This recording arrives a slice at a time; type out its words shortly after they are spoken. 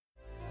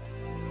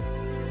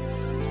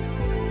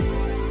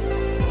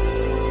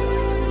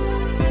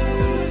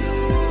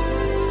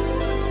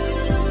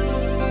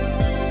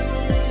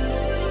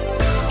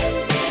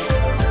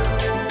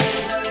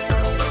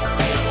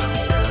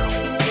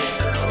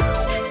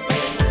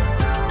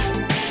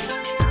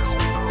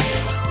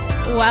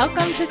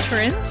welcome to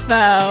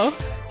Trinspo.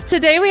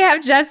 Today we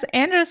have Jess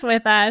Andrus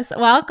with us.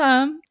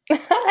 Welcome.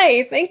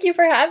 Hi, thank you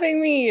for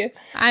having me.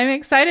 I'm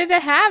excited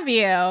to have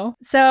you.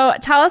 So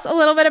tell us a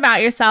little bit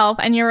about yourself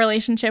and your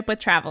relationship with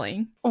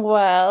traveling.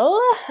 Well,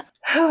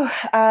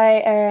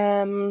 I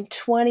am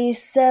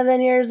 27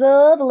 years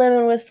old, live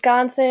in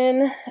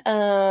Wisconsin.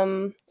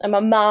 I'm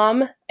a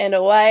mom and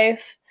a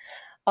wife,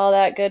 all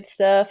that good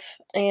stuff,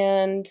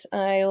 and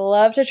I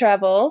love to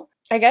travel.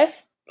 I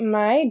guess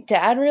my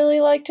dad really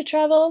liked to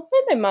travel,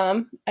 and my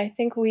mom. I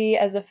think we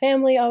as a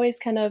family always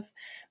kind of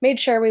made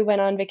sure we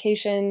went on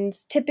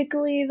vacations.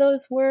 Typically,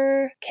 those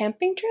were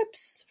camping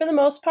trips for the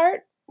most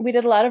part. We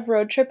did a lot of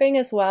road tripping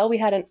as well. We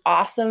had an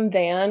awesome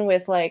van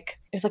with it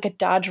was like a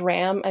Dodge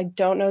Ram. I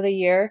don't know the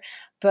year,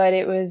 but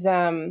it was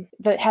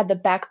that had the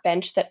back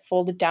bench that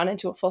folded down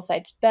into a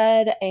full-size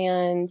bed,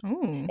 and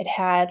it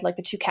had like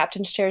the two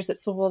captain's chairs that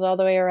swiveled all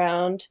the way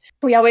around.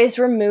 We always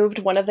removed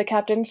one of the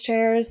captain's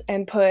chairs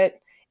and put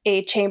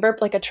a chamber,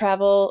 like a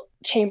travel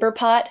chamber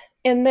pot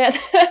in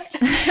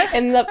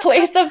the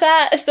place of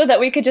that, so that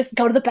we could just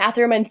go to the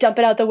bathroom and dump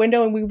it out the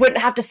window and we wouldn't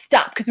have to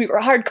stop because we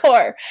were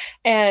hardcore.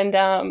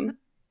 And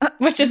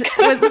which is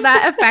was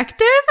that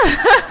effective?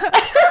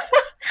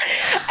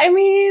 I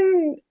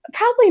mean,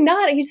 probably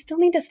not. You still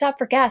need to stop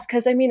for gas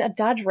because a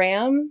Dodge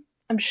Ram,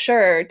 I'm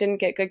sure, didn't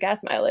get good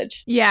gas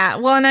mileage. Yeah,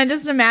 well, and I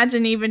just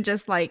imagine even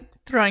just like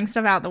throwing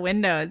stuff out the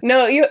window.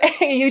 No, you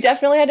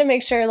definitely had to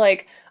make sure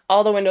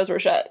all the windows were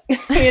shut,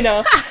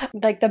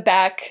 like the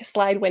back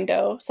slide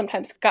window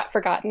sometimes got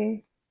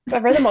forgotten.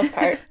 But for the most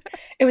part,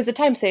 it was a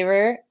time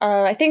saver.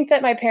 I think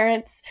that my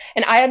parents,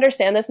 and I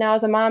understand this now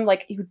as a mom,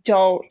 you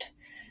don't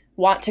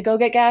want to go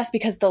get gas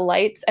because the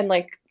lights and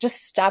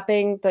just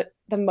stopping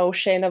the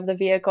motion of the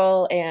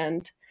vehicle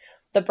and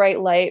the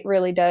bright light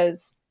really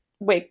does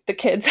wake the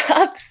kids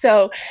up.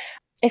 So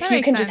if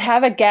you can just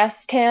have a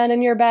gas can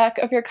in your back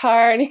of your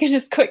car and you can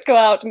just quick go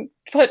out and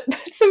put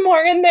some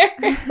more in there.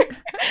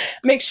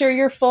 Make sure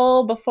you're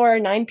full before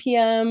 9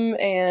 p.m.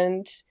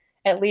 and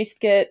at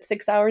least get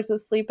 6 hours of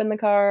sleep in the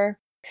car.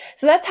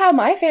 So that's how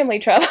my family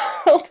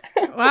traveled.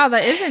 Wow,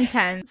 that is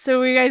intense. So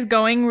were you guys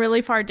going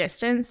really far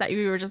distance that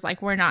you were just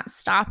like, we're not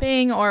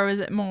stopping? Or was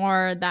it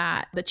more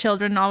that the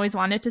children always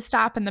wanted to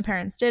stop and the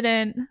parents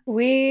didn't?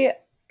 We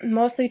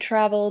mostly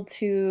traveled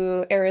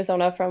to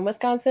Arizona from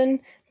Wisconsin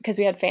because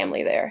we had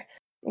family there.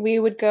 We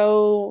would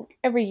go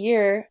every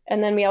year,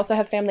 and then we also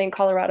have family in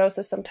Colorado,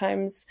 so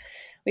sometimes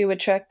we would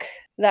trek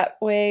that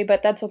way,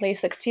 but that's only a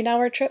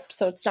 16-hour trip,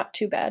 so it's not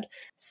too bad.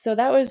 So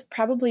that was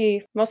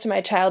probably most of my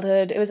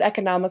childhood. It was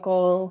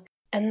economical.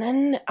 And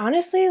then,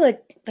 honestly,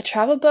 the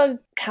travel bug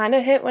kind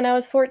of hit when I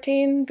was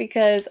 14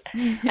 because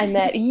I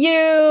met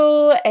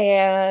you,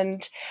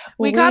 and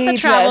we got the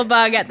travel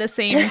bug at the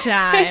same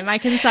time. I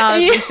can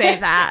solidly say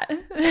that.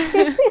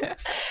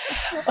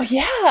 Oh,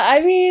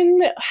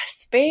 yeah,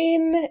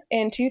 Spain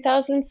in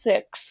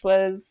 2006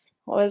 was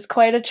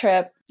quite a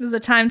trip. It was a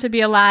time to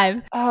be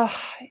alive. Oh,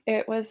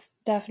 it was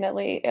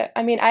definitely.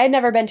 I had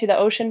never been to the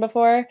ocean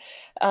before.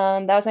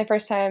 That was my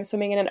first time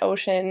swimming in an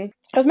ocean.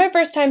 It was my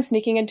first time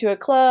sneaking into a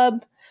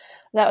club.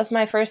 That was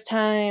my first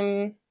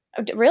time.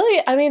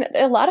 Really,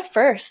 a lot of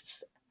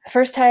firsts.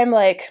 First time,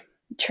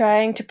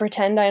 trying to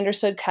pretend I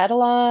understood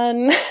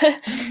Catalan.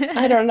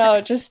 I don't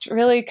know, just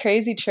really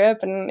crazy trip,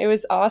 and it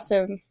was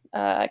awesome.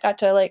 I got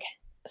to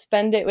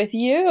spend it with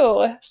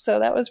you, so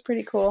that was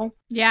pretty cool.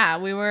 Yeah,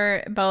 we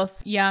were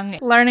both young,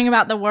 learning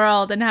about the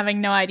world and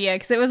having no idea,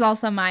 because it was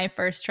also my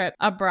first trip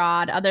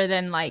abroad, other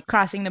than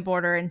crossing the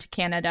border into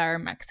Canada or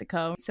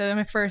Mexico. So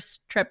my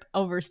first trip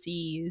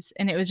overseas,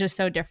 and it was just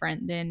so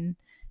different than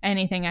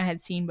anything I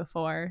had seen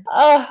before.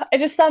 Oh, I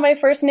just saw my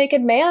first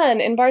naked man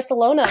in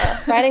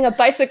Barcelona riding a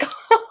bicycle.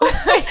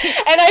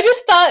 And I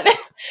just thought,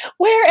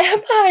 where am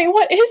I?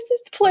 What is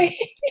this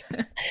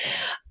place?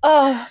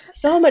 Oh,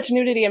 so much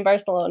nudity in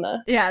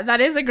Barcelona. Yeah,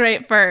 that is a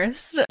great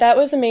first. That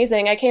was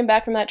amazing. I came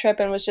back from that trip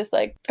and was just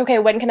like, okay,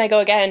 when can I go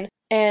again?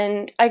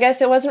 And I guess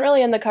it wasn't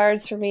really in the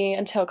cards for me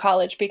until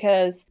college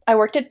because I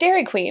worked at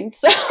Dairy Queen.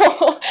 So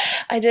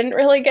I didn't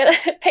really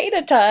get paid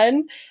a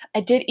ton. I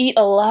did eat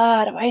a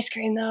lot of ice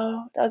cream,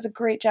 though. That was a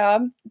great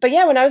job. But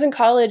yeah, when I was in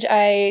college,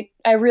 I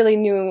really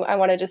knew I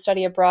wanted to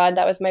study abroad.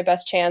 That was my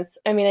best chance.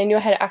 I knew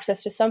I had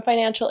access to some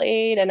financial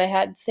aid and I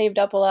had saved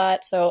up a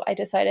lot. So I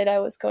decided I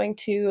was going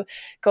to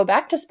go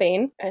back to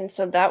Spain. And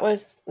so that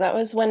was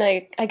when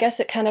I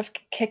guess it kind of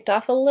kicked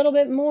off a little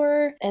bit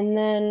more. And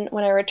then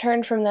when I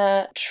returned from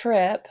that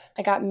trip,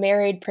 I got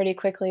married pretty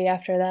quickly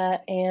after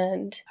that.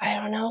 And I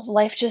don't know,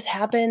 life just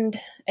happened.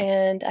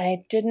 And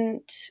I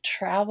didn't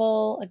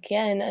travel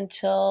again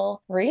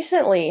until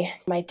recently.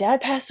 My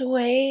dad passed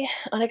away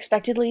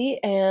unexpectedly,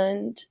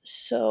 and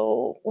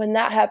so when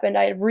that happened,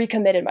 I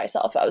recommitted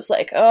myself. I was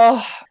like,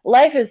 oh,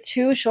 life is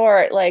too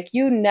short.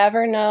 You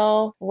never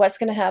know what's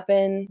going to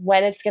happen,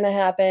 when it's going to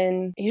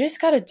happen. You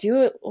just got to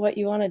do what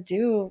you want to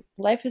do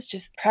life is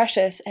just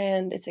precious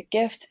and it's a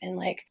gift. And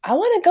like, I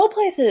want to go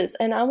places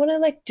and I want to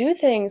like do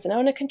things and I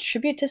want to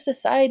contribute to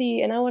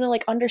society and I want to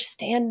like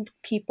understand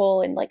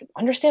people and like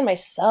understand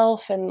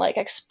myself and like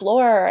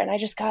explore. And I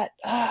just got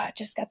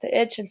the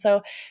itch. And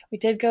so we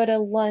did go to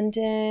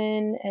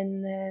London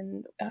and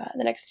then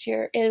the next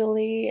year,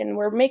 Italy. And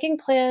we're making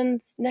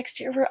plans next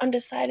year. We're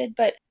undecided,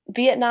 but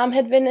Vietnam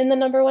had been in the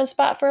number one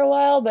spot for a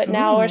while, but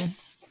now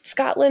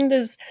Scotland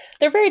is,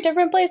 they're very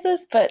different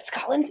places, but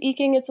Scotland's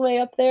eking its way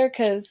up there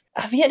because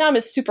Vietnam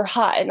is super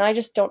hot and I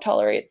just don't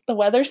tolerate the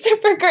weather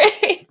super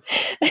great.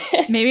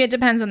 Maybe it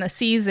depends on the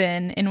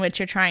season in which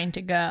you're trying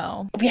to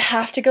go. We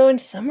have to go in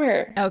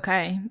summer.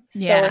 Okay.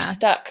 So we're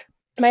stuck.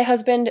 My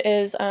husband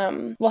is,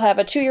 will have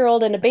a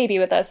 2-year-old and a baby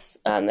with us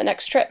on the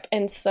next trip.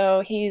 And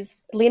so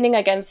he's leaning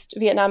against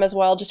Vietnam as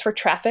well, just for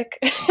traffic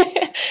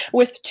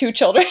with 2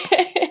 children.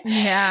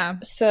 Yeah.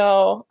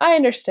 So I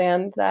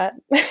understand that.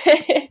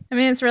 I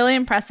mean, it's really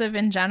impressive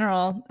in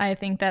general. I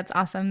think that's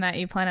awesome that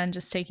you plan on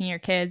just taking your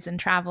kids and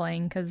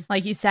traveling because,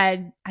 like you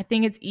said, I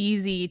think it's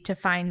easy to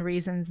find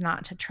reasons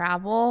not to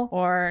travel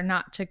or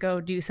not to go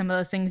do some of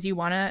those things you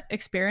want to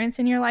experience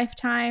in your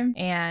lifetime.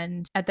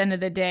 And at the end of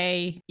the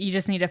day, you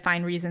just need to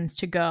find reasons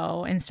to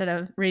go instead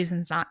of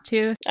reasons not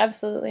to.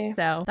 Absolutely.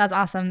 So that's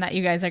awesome that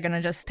you guys are going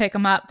to just pick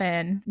them up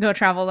and go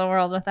travel the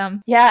world with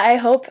them. Yeah, I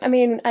hope. I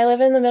mean, I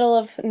live in the middle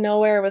of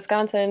nowhere,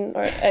 Wisconsin,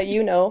 or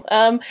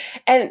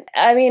and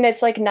I mean,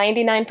 it's like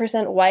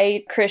 99%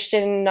 white,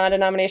 Christian,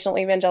 non-denominational,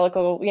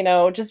 evangelical,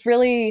 just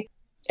really,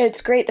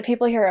 it's great. The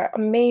people here are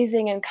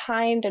amazing and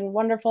kind and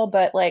wonderful,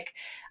 but like,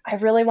 I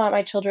really want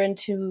my children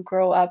to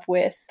grow up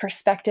with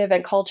perspective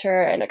and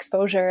culture and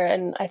exposure.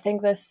 And I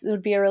think this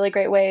would be a really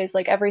great way is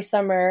like every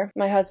summer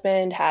my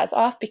husband has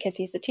off because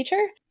he's a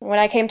teacher. When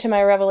I came to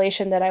my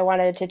revelation that I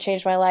wanted to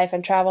change my life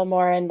and travel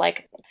more and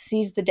like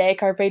seize the day,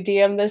 carpe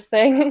diem, this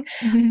thing,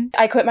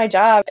 I quit my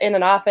job in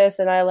an office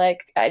and I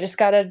just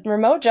got a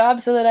remote job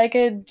so that I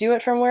could do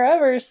it from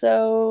wherever.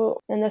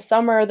 So in the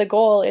summer, the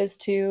goal is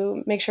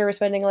to make sure we're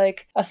spending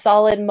like a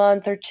solid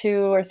month or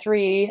 2 or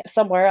 3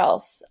 somewhere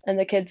else. And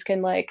the kids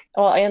can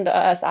and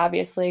us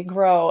obviously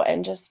grow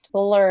and just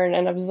learn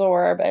and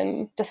absorb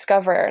and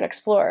discover and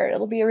explore.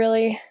 It'll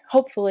be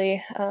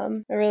hopefully a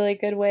really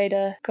good way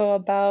to go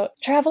about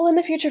travel in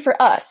the future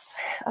for us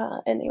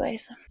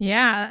anyways.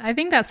 Yeah, I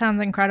think that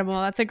sounds incredible.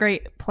 That's a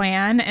great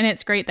plan. And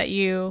it's great that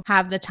you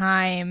have the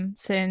time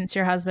since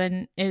your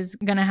husband is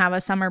going to have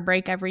a summer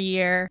break every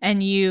year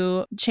and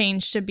you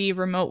change to be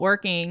remote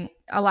working.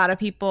 A lot of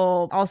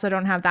people also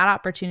don't have that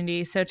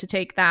opportunity. So to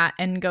take that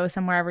and go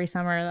somewhere every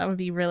summer, that would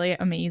be really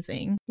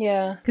amazing.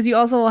 Yeah. Because you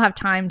also will have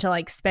time to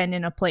like spend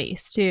in a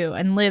place too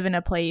and live in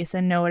a place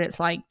and know what it's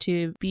like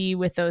to be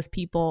with those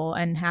people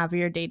and have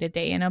your day to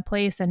day in a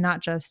place and not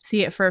just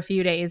see it for a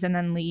few days and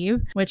then leave,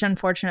 which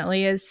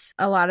unfortunately is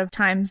a lot of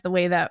times the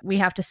way that we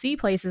have to see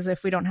places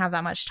if we don't have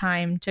that much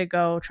time to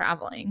go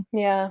traveling.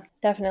 Yeah,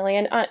 definitely.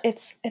 And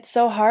it's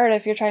so hard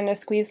if you're trying to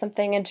squeeze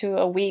something into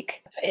a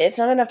week. It's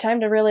not enough time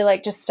to really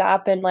like just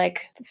stop and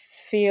like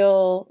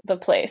feel the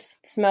place,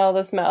 smell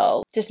the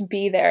smell, just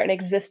be there and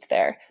exist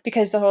there.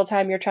 Because the whole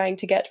time you're trying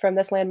to get from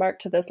this landmark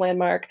to this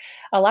landmark,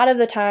 a lot of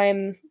the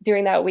time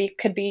during that week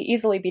could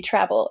easily be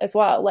travel as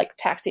well, like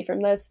taxi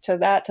from this to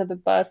that, to the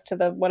bus, to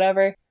the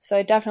whatever. So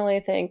I definitely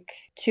think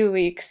 2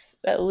 weeks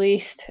at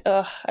least.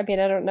 I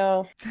don't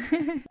know.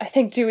 I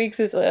think 2 weeks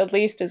is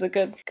a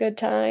good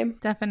time.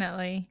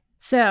 Definitely.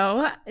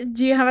 So,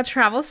 do you have a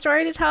travel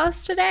story to tell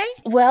us today?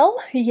 Well,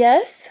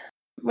 yes.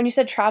 When you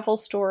said travel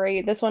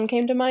story, this one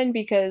came to mind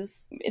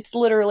because it's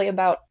literally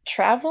about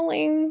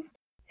traveling.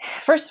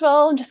 First of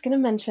all, I'm just going to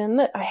mention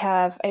that I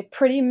have a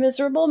pretty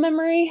miserable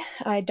memory.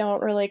 I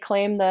don't really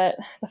claim that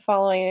the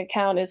following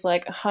account is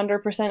like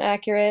 100%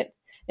 accurate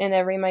in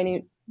every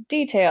minute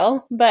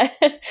detail, but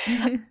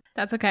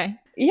that's okay.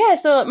 Yeah,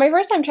 so my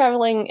first time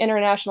traveling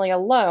internationally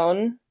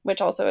alone, which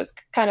also is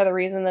kind of the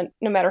reason that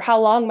no matter how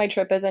long my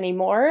trip is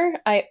anymore,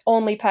 I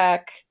only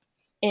pack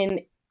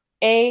in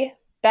a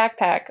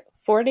backpack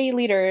 40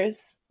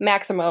 liters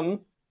maximum,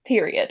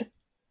 period.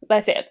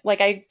 That's it.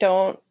 Like I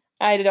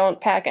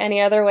don't pack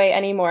any other way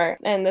anymore.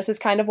 And this is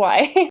kind of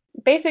why.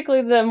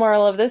 Basically, the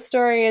moral of this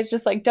story is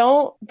just like,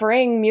 don't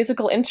bring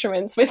musical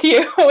instruments with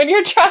you when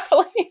you're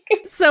traveling.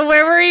 So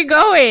where were you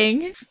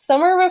going?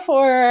 Summer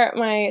before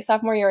my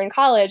sophomore year in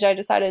college, I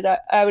decided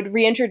I would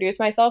reintroduce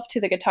myself to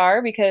the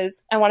guitar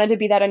because I wanted to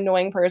be that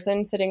annoying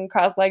person sitting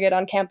cross-legged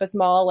on Campus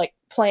Mall, like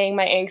playing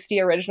my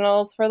angsty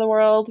originals for the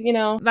world,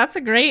 That's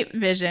a great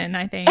vision,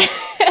 I think.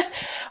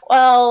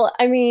 Well,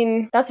 I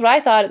mean, that's what I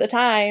thought at the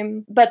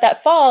time. But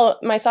that fall,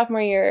 my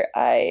sophomore year,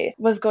 I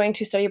was going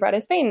to study abroad in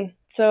Spain.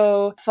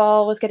 So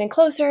fall was getting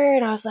closer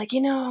and I was like,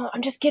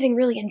 I'm just getting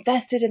really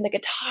invested in the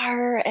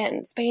guitar.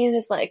 And Spain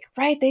is like,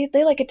 right,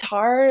 they like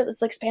guitar.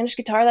 It's like Spanish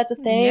guitar. That's a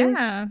thing.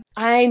 Yeah.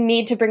 I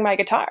need to bring my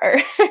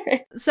guitar.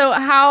 So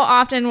how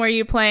often were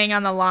you playing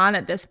on the lawn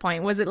at this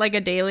point? Was it like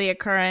a daily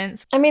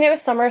occurrence? I mean, it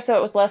was summer, so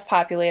it was less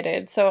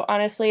populated. So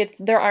honestly,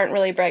 there aren't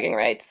really bragging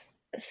rights.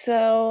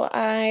 So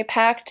I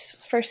packed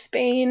for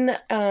Spain,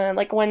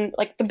 like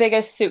the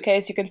biggest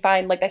suitcase you can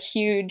find, like a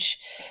huge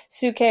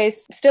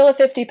suitcase, still a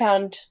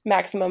 50-pound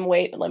maximum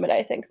weight limit,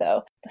 I think,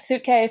 though. The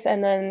suitcase,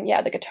 and then,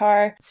 yeah, the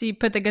guitar. So you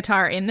put the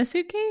guitar in the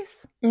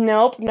suitcase?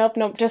 Nope.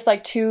 Just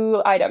like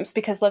 2 items,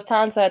 because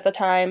Lufthansa at the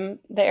time,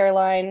 the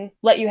airline,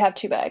 let you have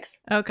 2 bags.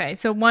 Okay,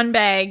 so one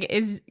bag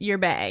is your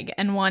bag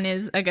and one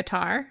is a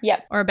guitar?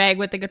 Yep. Or a bag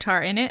with the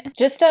guitar in it?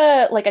 Just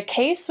a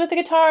case with the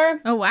guitar.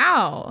 Oh,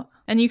 wow.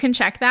 And you can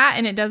check that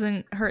and it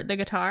doesn't hurt the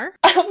guitar?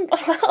 Well,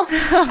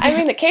 I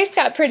mean, the case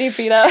got pretty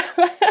beat up.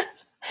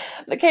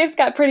 The case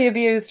got pretty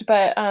abused,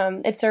 but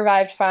it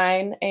survived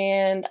fine.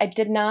 And I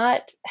did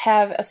not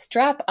have a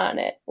strap on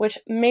it, which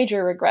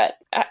major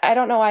regret. I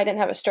don't know why I didn't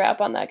have a strap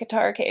on that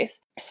guitar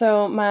case.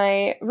 So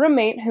my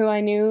roommate, who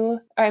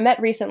I met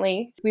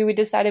recently, we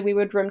decided we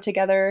would room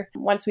together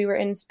once we were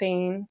in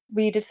Spain.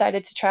 We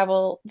decided to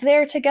travel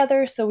there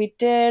together, so we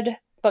did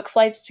book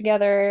flights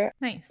together.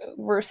 Nice.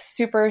 We're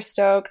super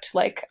stoked.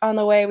 Like, on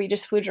the way, we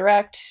just flew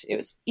direct. It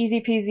was easy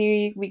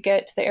peasy. We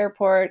get to the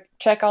airport,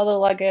 check all the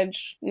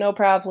luggage, no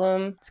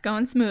problem. It's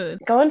going smooth.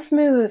 Going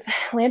smooth.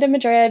 Land in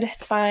Madrid.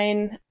 It's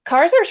fine.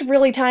 Cars are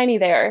really tiny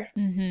there.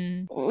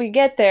 Mm-hmm. We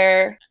get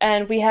there,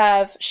 and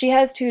she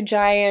has 2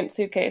 giant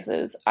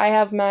suitcases. I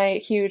have my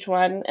huge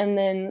one, and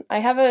then I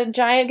have a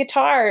giant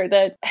guitar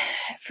that,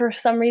 for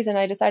some reason,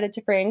 I decided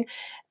to bring.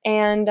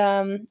 And,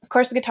 of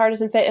course, the guitar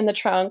doesn't fit in the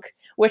trunk,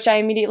 which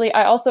I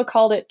also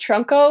called it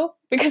trunco,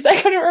 because I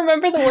couldn't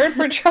remember the word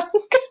for trunk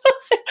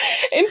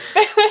in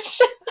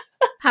Spanish.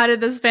 How did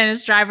the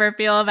Spanish driver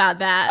feel about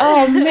that?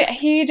 Oh, man,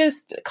 he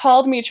just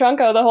called me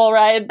trunco the whole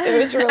ride. It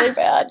was really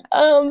bad.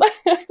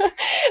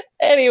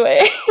 Anyway,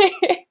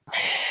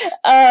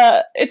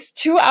 it's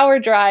 2-hour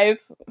drive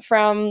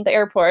from the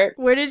airport.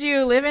 Where did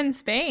you live in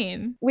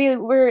Spain? We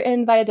were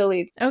in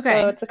Valladolid, okay.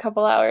 So it's a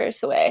couple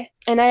hours away.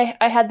 And I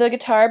had the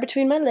guitar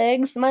between my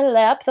legs, my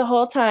lap, the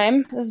whole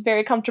time. It was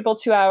very comfortable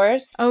 2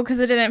 hours. Oh, because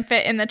it didn't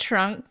fit in the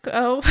trunk.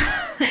 Oh.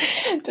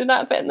 Did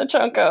not fit in the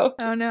trunco.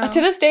 Oh, no.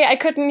 To this day, I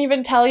couldn't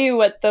even tell you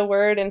what the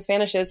word in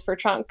Spanish is for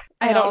trunk.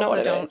 I don't know what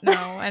it is. I don't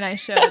know, and I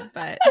should,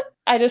 but...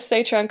 I just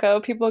say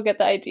trunco. People get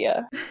the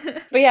idea.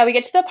 But yeah, we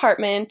get to the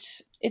apartment.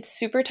 It's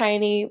super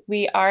tiny.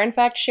 We are, in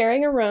fact,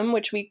 sharing a room,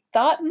 which we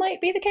thought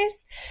might be the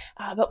case.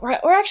 But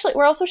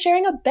we're also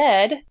sharing a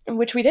bed,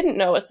 which we didn't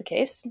know was the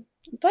case.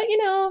 But,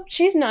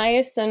 she's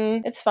nice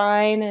and it's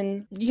fine.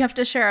 And you have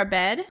to share a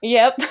bed?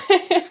 Yep.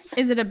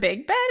 Is it a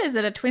big bed? Is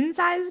it a twin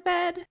size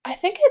bed? I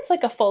think it's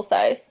like a full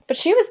size. But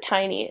she was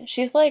tiny.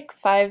 She's like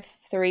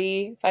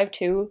 5'3",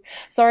 5'2".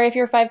 Sorry if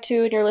you're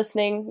 5'2" and you're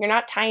listening. You're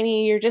not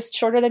tiny. You're just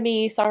shorter than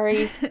me.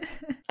 Sorry.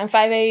 I'm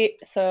 5'8",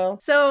 so...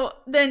 So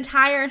the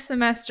entire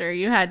semester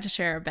you had to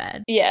share a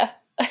bed? Yeah.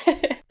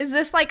 Is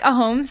this like a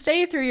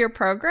homestay through your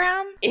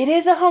program? It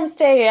is a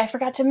homestay. I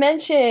forgot to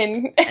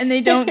mention. And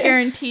they don't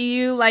guarantee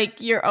you like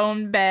your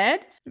own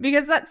bed?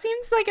 Because that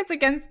seems like it's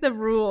against the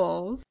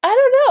rules. I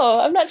don't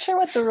know. I'm not sure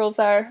what the rules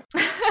are.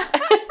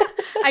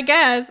 I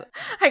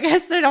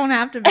guess there don't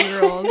have to be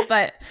rules,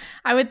 but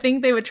I would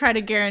think they would try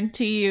to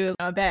guarantee you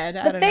a bed.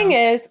 The thing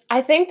is,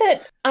 I think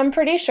that I'm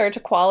pretty sure to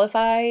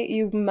qualify,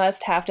 you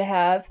must have to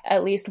have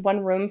at least 1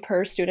 room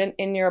per student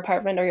in your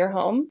apartment or your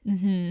home.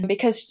 Mm-hmm.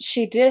 Because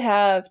she did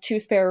have 2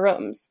 spare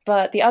rooms,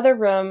 but the other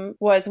room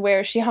was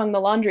where she hung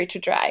the laundry to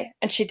dry,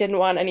 and she didn't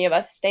want either of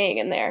us staying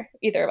in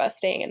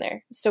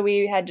there. So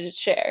we had to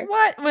share.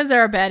 What? Was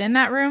there a bed in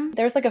that room?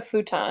 There's like a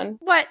futon.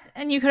 What?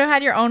 And you could have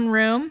had your own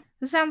room?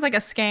 This sounds like a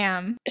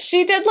scam.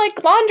 She did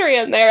like laundry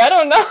in there. I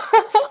don't know.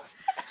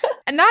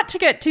 And not to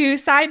get too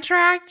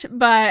sidetracked,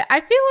 but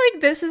I feel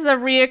like this is a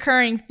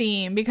reoccurring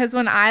theme because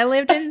when I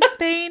lived in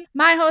Spain,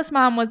 my host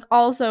mom was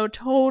also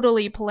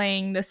totally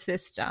playing the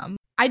system.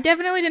 I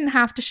definitely didn't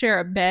have to share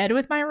a bed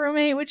with my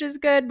roommate, which is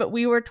good, but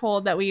we were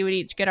told that we would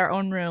each get our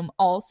own room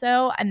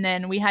also, and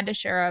then we had to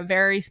share a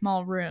very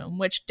small room,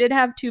 which did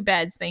have 2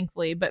 beds,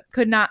 thankfully, but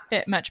could not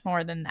fit much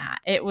more than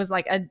that. It was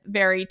like a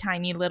very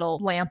tiny little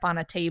lamp on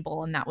a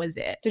table, and that was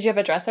it. Did you have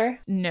a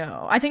dresser?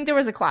 No. I think there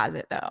was a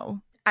closet,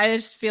 though. I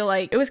just feel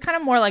like it was kind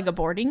of more like a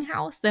boarding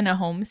house than a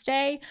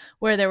homestay,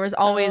 where there was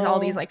always all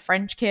these like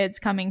French kids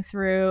coming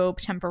through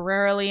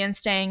temporarily and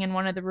staying in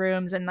one of the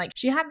rooms. And like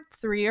she had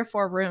 3 or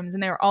 4 rooms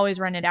and they were always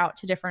rented out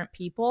to different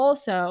people.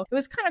 So it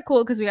was kind of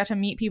cool because we got to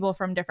meet people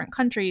from different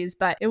countries,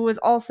 but it was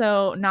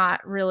also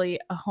not really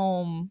a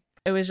home.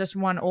 It was just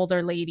one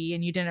older lady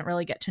and you didn't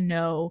really get to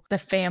know the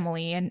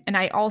family. And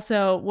I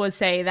also would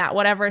say that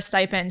whatever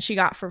stipend she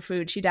got for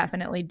food, she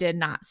definitely did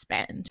not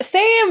spend.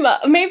 Same.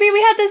 Maybe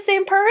we had the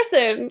same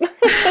person.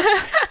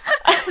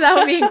 That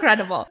would be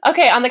incredible.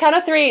 Okay, on the count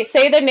of 3,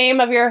 say the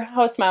name of your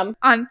host mom.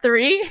 On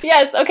 3?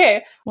 Yes,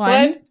 okay.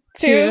 1,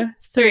 2,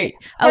 3.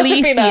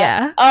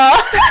 Alicia.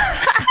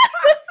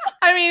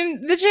 I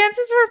mean, the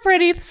chances were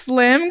pretty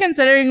slim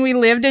considering we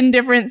lived in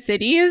different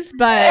cities,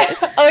 but...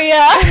 Oh,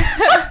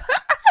 yeah?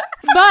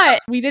 But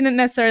we didn't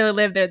necessarily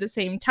live there at the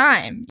same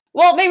time.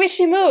 Well, maybe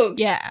she moved.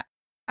 Yeah.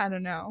 I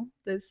don't know.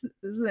 This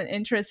is an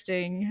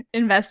interesting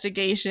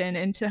investigation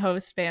into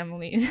host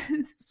families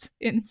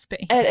in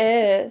Spain. It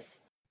is.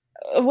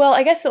 Well,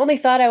 I guess the only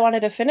thought I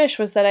wanted to finish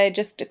was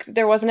that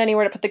there wasn't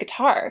anywhere to put the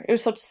guitar. It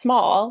was so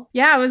small.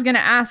 Yeah, I was going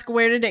to ask,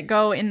 where did it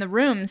go in the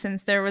room,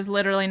 since there was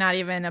literally not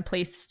even a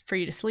place for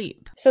you to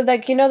sleep? So,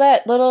 like, you know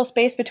that little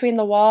space between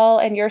the wall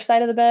and your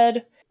side of the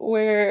bed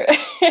where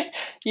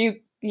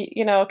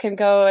you know, can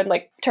go and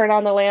like turn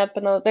on the lamp,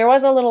 and there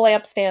was a little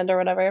lamp stand or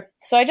whatever.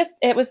 So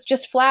it was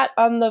just flat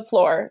on the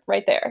floor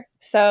right there.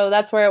 So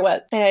that's where it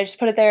was. And I just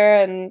put it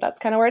there, and that's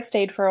kind of where it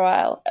stayed for a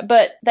while.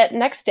 But that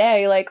next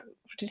day, like,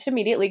 just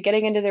immediately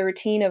getting into the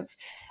routine of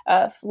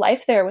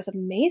life there was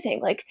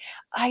amazing. Like,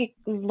 I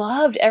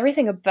loved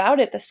everything about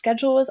it. The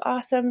schedule was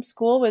awesome.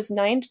 School was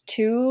 9 to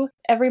 2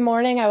 every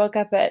morning. I woke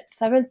up at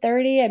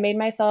 7:30. I made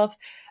myself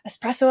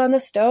espresso on the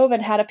stove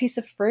and had a piece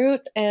of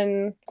fruit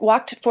and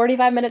walked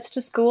 45 minutes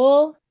to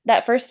school.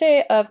 That first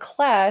day of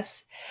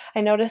class,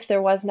 I noticed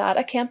there was not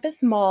a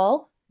campus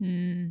mall,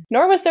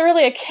 nor was there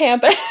really a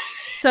campus.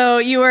 So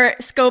you were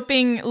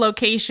scoping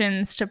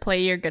locations to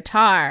play your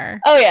guitar.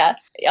 Oh yeah.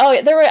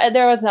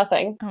 There was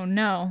nothing. Oh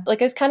no.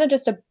 Like, it was kind of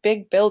just a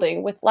big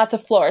building with lots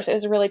of floors. It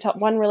was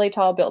one really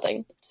tall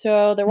building.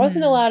 So there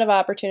wasn't a lot of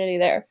opportunity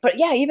there. But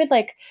yeah, even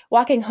like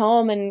walking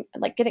home and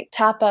like getting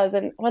tapas.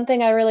 And one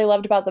thing I really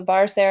loved about the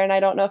bars there, and I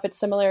don't know if it's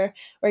similar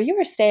where you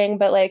were staying,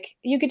 but like,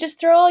 you could just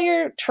throw all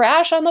your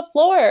trash on the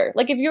floor.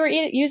 Like, if you were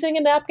using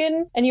a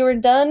napkin and you were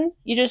done,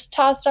 you just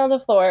tossed it on the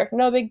floor.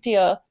 No big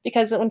deal.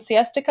 Because when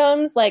siesta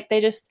comes, like, they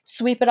just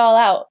sweep it all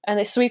out and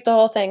they sweep the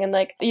whole thing. And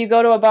like, you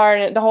go to a bar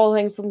and the whole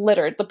thing's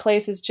littered. The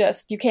place is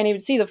just, you can't even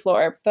see the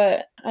floor.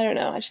 But I don't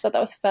know. I just thought that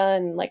was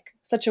fun. Like,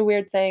 such a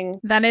weird thing.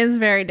 That is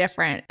very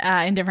different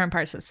in different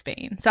parts of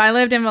Spain. So I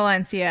lived in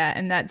Valencia,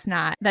 and that does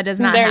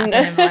not happen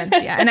in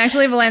Valencia. And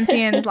actually,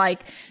 Valencians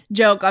like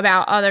joke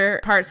about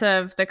other parts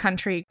of the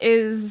country.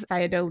 Is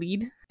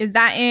Valladolid? Is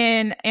that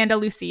in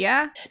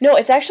Andalusia? No,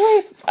 it's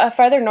actually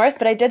farther north,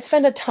 but I did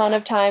spend a ton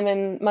of time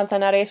in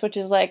Manzanares, which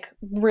is like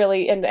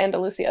really in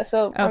Andalusia.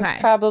 So okay. I'm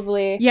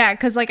probably... Yeah,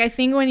 because like I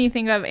think when you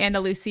think of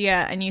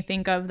Andalusia and you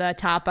think of the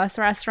tapas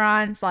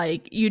restaurants,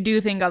 like you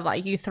do think of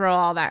like you throw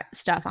all that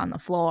stuff on the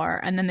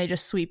floor and then they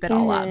just sweep it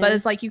all up. But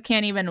it's like you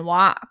can't even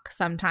walk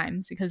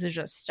sometimes because there's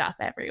just stuff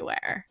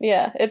everywhere.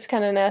 Yeah, it's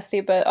kind of nasty,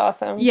 but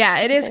awesome. Yeah,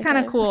 it is kind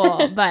of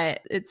cool,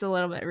 but it's a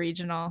little bit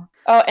regional.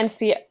 Oh, and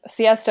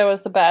siesta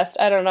was the best.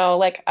 I don't know.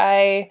 Like,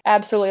 I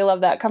absolutely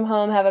love that. Come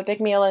home, have a big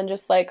meal, and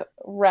just like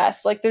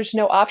rest. Like, there's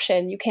no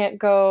option. You can't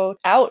go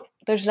out.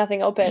 There's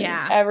nothing open.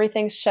 Yeah.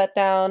 Everything's shut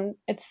down.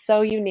 It's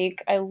so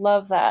unique. I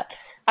love that.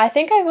 I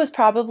think I was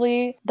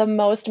probably the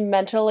most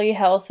mentally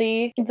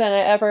healthy than I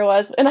ever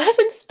was when I was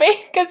in Spain,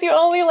 because you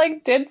only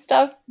like did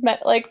stuff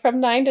like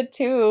from 9 to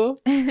 2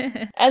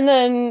 and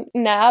then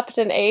napped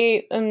and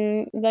ate,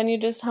 and then you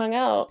just hung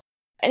out.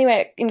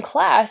 Anyway, in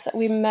class,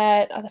 we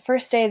met on the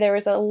first day. There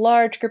was a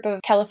large group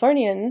of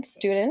Californian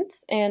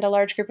students and a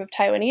large group of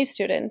Taiwanese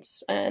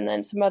students, and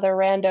then some other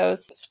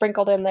randos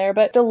sprinkled in there.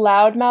 But the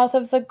loudmouth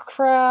of the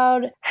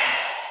crowd,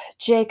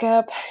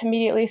 Jacob,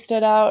 immediately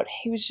stood out.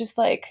 He was just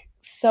like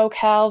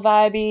SoCal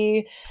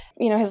vibey,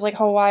 you know, his like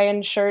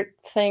Hawaiian shirt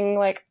thing,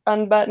 like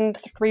unbuttoned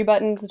 3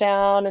 buttons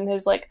down, and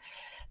his like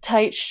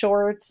tight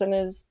shorts and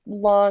his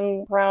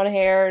long brown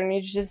hair, and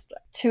he's just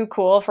too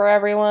cool for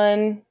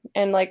everyone,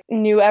 and like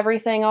knew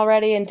everything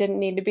already and didn't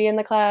need to be in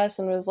the class,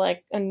 and was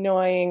like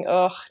annoying.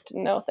 Ugh,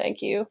 no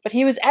thank you. But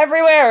he was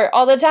everywhere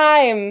all the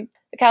time.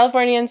 The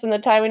Californians and the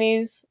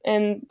Taiwanese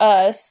and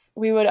us,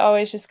 we would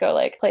always just go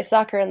like play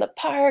soccer in the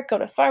park, go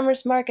to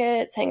farmers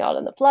markets, hang out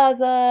in the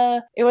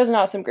plaza. It was an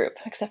awesome group,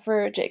 except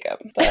for Jacob,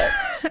 but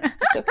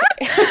it's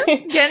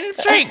okay. Getting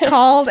straight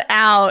called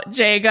out,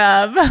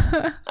 Jacob.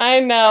 I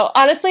know.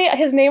 Honestly,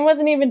 his name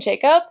wasn't even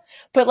Jacob,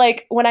 but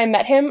like when I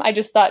met him, I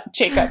just thought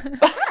Jacob.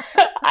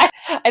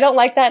 I don't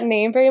like that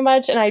name very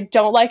much, and I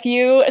don't like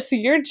you, so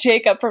you're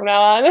Jacob from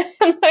now on.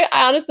 I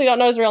honestly don't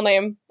know his real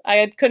name.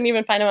 I couldn't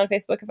even find him on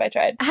Facebook if I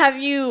tried. Have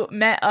you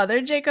met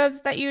other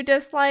Jacobs that you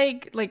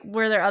dislike? Like,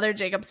 were there other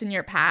Jacobs in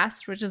your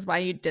past, which is why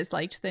you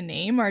disliked the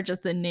name, or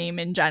just the name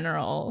in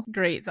general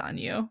grates on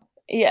you?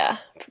 Yeah,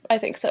 I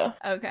think so.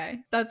 Okay,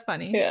 that's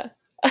funny. Yeah.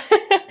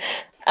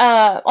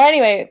 Well,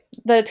 anyway,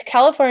 the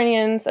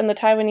Californians and the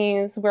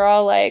Taiwanese were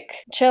all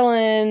like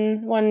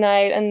chilling one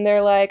night, and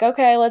they're like,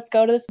 okay, let's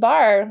go to this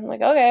bar. I'm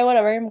like, okay,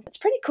 whatever. It's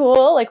pretty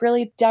cool, like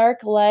really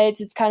dark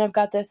lights. It's kind of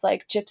got this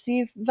like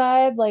gypsy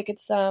vibe. Like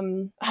it's, I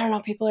don't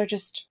know, people are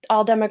just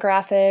all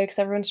demographics.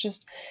 Everyone's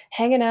just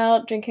hanging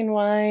out, drinking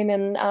wine.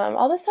 And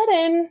all of a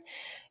sudden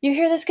you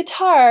hear this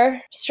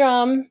guitar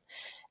strum,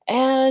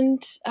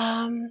 and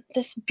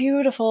this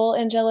beautiful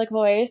angelic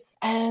voice,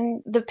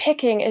 and the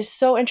picking is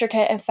so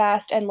intricate and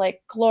fast and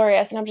like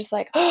glorious, and I'm just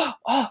like,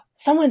 oh,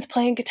 someone's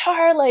playing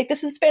guitar, like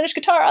this is Spanish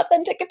guitar,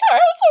 authentic guitar. I'm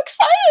so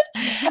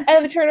excited.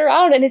 And I turn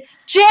around and it's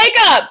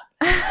Jacob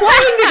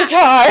playing the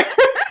guitar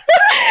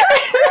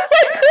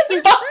at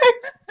this bar,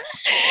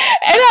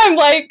 and I'm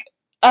like,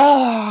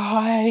 oh,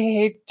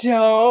 I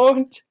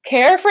don't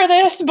care for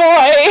this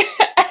boy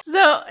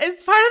So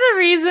is part of the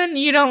reason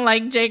you don't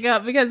like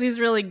Jacob because he's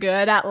really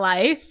good at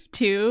life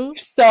too?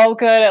 So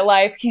good at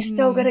life. He's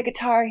so good at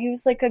guitar. He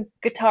was like a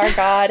guitar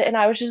god. And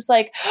I was just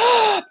like,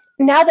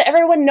 now that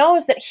everyone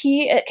knows that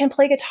he can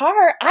play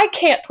guitar, I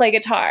can't play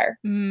guitar.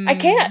 I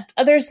can't.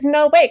 There's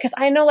no way because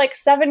I know like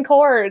 7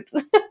 chords.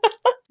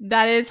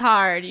 That is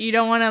hard. You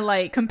don't want to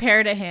like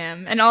compare to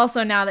him. And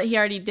also now that he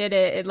already did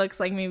it, it looks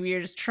like maybe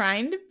you're just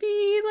trying to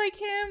be like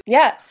him.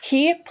 Yeah,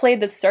 he played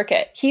the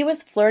circuit. He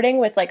was flirting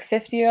with like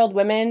 50-year-old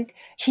women.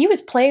 He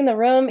was playing the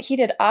room. He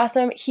did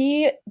awesome.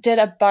 He did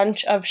a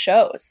bunch of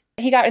shows.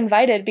 He got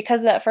invited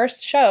because of that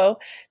first show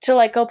to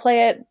like go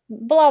play at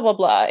blah blah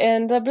blah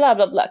in the blah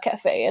blah blah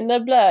cafe and the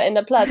blah in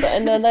the plaza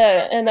and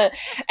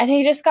and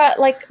he just got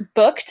like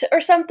booked or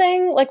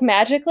something like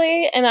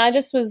magically, and I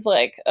just was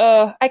like,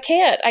 I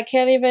can't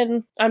even.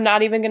 I'm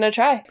not even gonna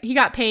try. He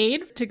got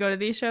paid to go to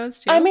these shows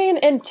too. I mean,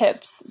 in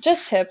tips,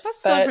 just tips. That's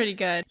still pretty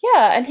good.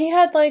 Yeah, and he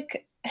had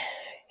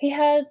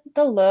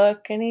the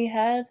look, and he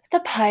had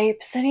the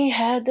pipes, and he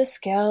had the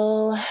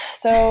skill.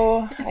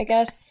 So I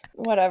guess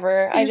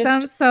whatever. You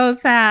sound so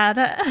sad.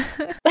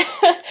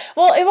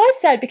 Well, it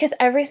was sad because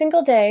every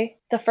single day,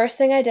 the first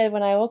thing I did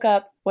when I woke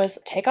up was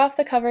take off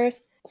the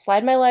covers,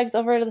 slide my legs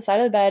over to the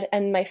side of the bed,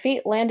 and my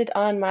feet landed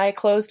on my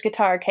closed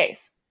guitar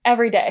case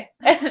every day.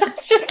 And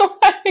it's just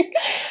like,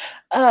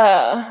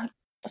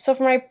 So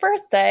for my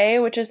birthday,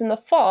 which is in the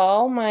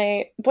fall,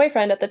 my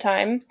boyfriend at the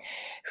time,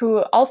 who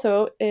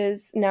also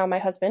is now my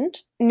husband,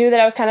 knew that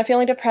I was kind of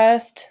feeling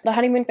depressed. The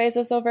honeymoon phase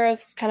was over. I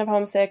was kind of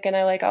homesick, and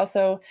I like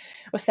also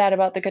was sad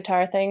about the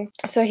guitar thing.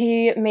 So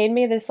he made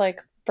me this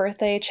like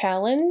birthday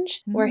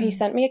challenge where he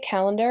sent me a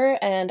calendar,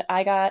 and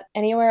I got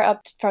anywhere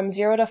up from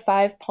 0 to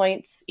 5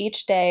 points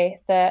each day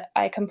that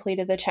I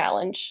completed the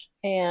challenge.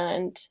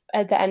 And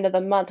at the end of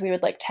the month, we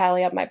would like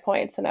tally up my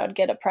points, and I would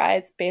get a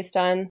prize based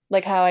on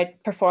like how I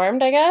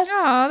performed, I guess.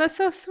 Oh, that's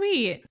so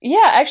sweet.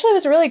 Yeah, actually it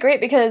was really great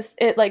because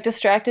it like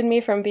distracted me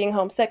from being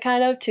homesick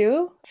kind of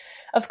too.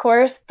 Of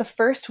course, the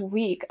first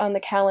week on the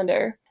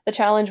calendar, the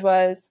challenge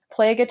was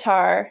play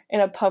guitar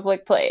in a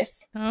public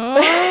place.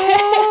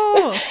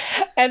 Oh.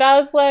 And I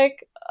was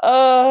like,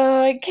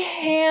 oh, I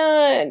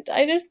can't.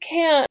 I just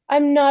can't.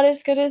 I'm not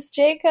as good as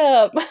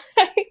Jacob.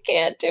 I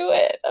can't do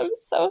it. I'm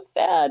so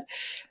sad.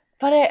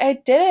 But I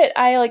did it.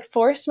 I like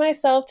forced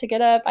myself to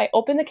get up. I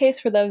opened the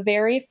case for the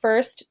very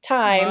first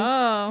time.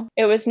 Whoa.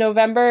 It was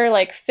November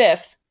like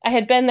 5th. I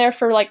had been there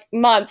for like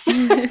months.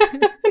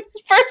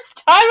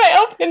 First time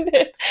I opened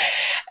it.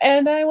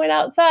 And I went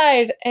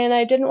outside, and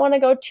I didn't want to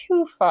go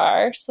too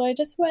far. So I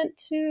just went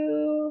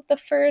to the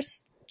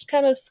first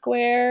kind of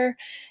square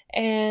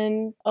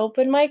and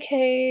opened my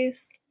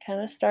case, kind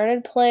of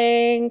started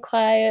playing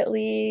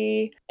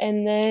quietly,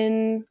 and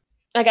then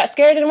I got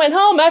scared and went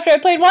home after I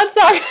played one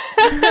song.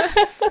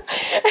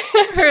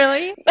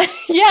 Really?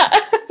 Yeah,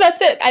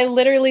 that's it. I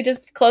literally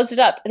just closed it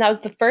up. And that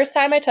was the first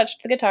time I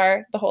touched the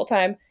guitar the whole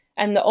time,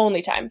 and the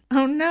only time.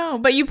 Oh no.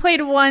 But you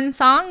played one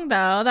song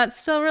though. That's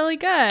still really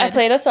good. I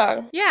played a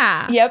song.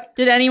 Yeah. Yep.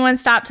 Did anyone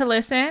stop to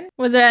listen?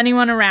 Was there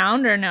anyone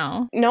around or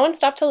no? No one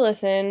stopped to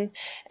listen.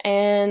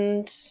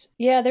 And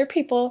yeah, they're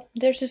people.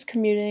 They're just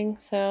commuting.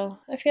 So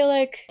I feel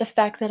like the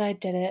fact that I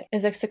did it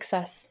is a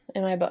success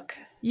in my book.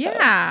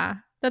 Yeah.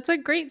 That's a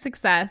great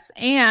success.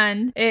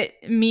 And it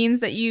means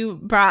that you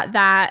brought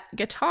that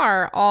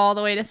guitar all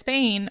the way to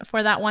Spain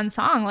for that one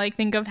song. Like,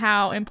 think of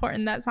how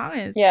important that song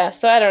is. Yeah,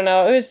 so I don't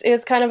know. It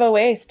was kind of a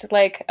waste,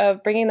 like,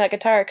 of bringing that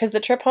guitar. Because the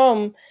trip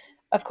home,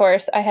 of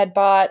course, I had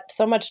bought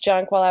so much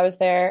junk while I was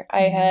there.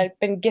 I had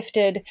been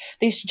gifted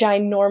these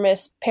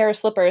ginormous pair of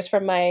slippers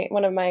from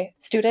one of my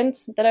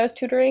students that I was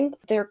tutoring.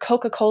 They're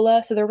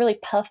Coca-Cola, so they're really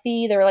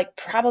puffy. They're like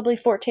probably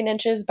 14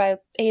 inches by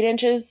 8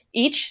 inches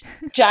each.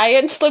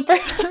 Giant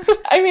slippers.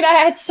 I mean, I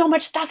had so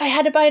much stuff. I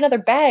had to buy another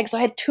bag. So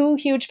I had 2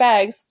 huge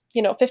bags,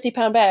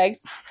 50-pound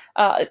bags.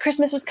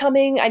 Christmas was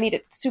coming. I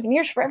needed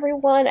souvenirs for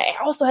everyone. I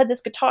also had this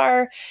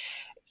guitar.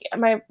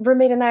 My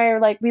roommate and I are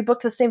like, we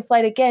booked the same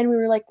flight again. We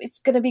were like, it's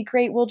going to be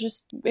great.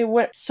 It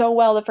went so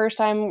well the first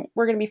time.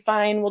 We're going to be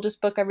fine. We'll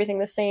just book everything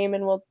the same,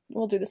 and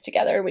we'll do this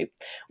together. We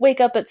wake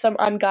up at some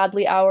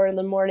ungodly hour in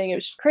the morning. It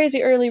was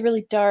crazy early,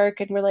 really dark.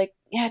 And we're like,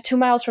 2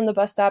 miles from the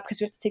bus stop because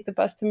we have to take the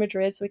bus to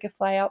Madrid so we could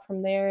fly out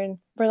from there. And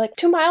we're like,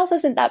 2 miles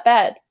isn't that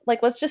bad.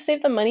 Like, let's just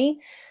save the money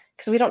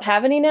because we don't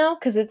have any now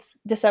because it's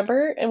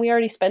December and we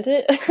already spent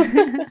it.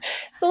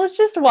 So let's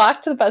just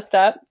walk to the bus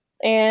stop.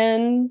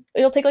 And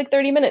it'll take like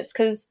 30 minutes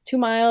because 2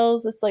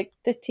 miles, it's like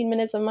 15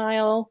 minutes a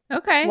mile.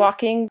 Okay.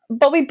 Walking.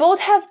 But we both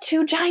have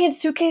 2 giant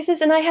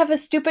suitcases, and I have a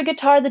stupid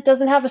guitar that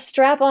doesn't have a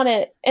strap on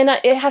it, and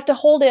I have to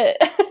hold it.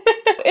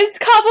 It's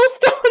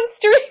cobblestone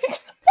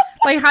streets.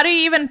 Like, how do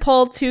you even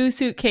pull 2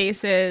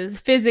 suitcases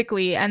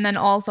physically and then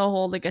also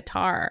hold a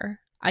guitar?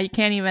 I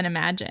can't even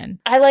imagine.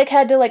 I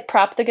had to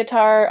prop the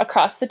guitar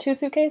across the 2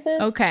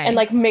 suitcases. Okay. And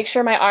make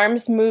sure my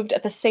arms moved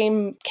at the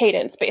same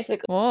cadence,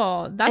 basically.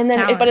 Whoa, that's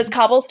but it's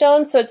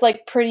cobblestone, so it's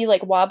pretty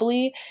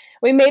wobbly.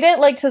 We made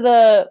it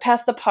to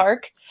past the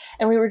park,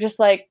 and we were just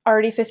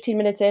already 15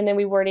 minutes in, and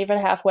we weren't even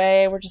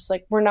halfway. We're just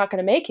we're not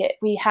going to make it.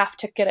 We have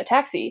to get a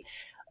taxi.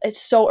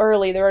 it's so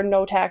early. There are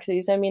no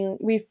taxis. I mean,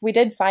 we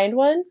did find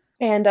one.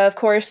 And of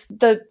course,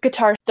 the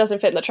guitar doesn't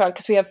fit in the trunk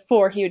because we have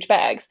 4 huge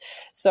bags.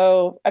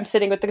 So I'm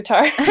sitting with the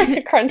guitar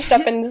crunched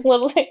up in this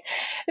little thing.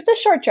 It's a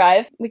short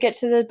drive. We get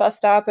to the bus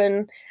stop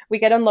and we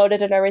get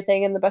unloaded and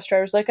everything. And the bus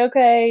driver's like,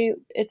 okay,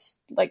 it's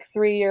like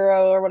 €3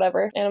 or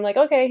whatever. And I'm like,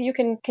 okay,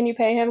 can you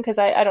pay him? Because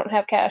I don't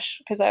have cash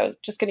because I was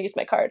just going to use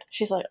my card.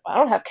 She's like, I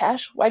don't have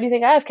cash. Why do you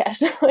think I have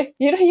cash? Like,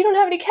 you don't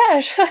have any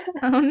cash.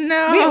 Oh,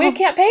 no. We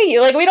can't pay you.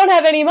 Like, we don't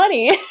have any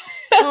money.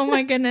 Oh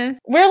my goodness.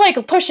 We're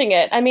like pushing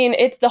it. I mean,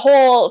 it's the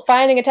whole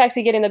finding a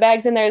taxi, getting the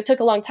bags in there. It took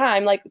a long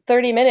time. Like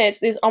 30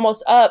 minutes is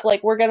almost up.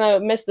 Like, we're going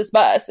to miss this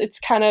bus. It's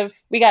kind of,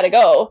 we got to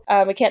go.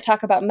 We can't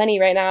talk about money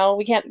right now.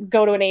 We can't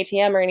go to an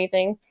ATM or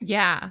anything.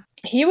 Yeah.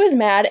 He was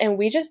mad and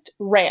we just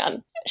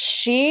ran.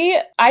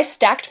 I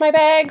stacked my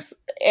bags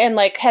and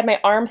like had my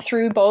arm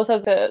through both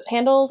of the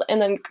handles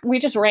and then we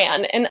just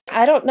ran. And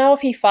I don't know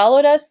if he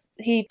followed us.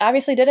 He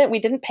obviously didn't. We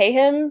didn't pay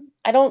him.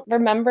 I don't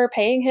remember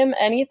paying him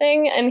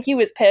anything. And he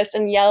was pissed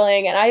and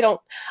yelling. And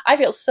I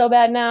feel so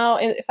bad now.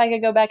 And if I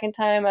could go back in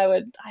time, I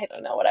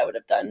don't know what I would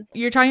have done.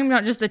 You're talking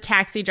about just the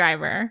taxi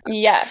driver.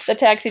 Yeah, the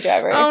taxi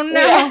driver. Oh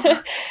no.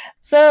 Yeah.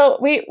 So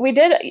we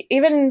did,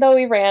 even though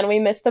we ran, we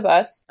missed the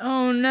bus.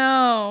 Oh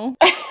no.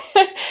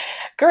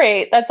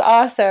 Great, that's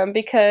awesome,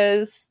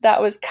 because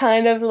that was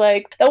kind of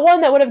like the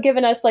one that would have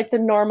given us like the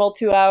normal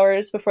 2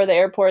 hours before the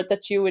airport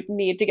that you would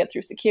need to get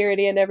through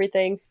security and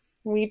everything.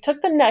 We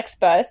took the next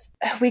bus.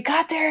 We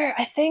got there,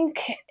 I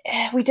think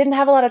we didn't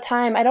have a lot of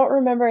time. I don't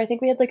remember. I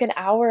think we had like an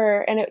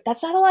hour, and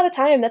that's not a lot of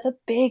time. That's a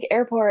big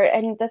airport,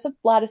 and that's a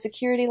lot of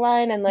security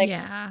line, and like...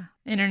 Yeah,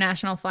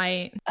 international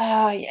flight.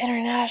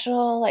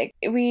 International. Like,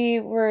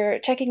 we were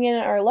checking in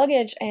our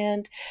luggage,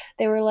 and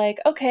they were like,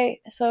 okay,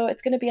 so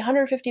it's going to be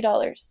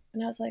 $150.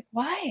 And I was like,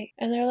 why?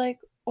 And they're like,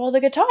 well, the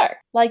guitar.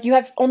 Like, you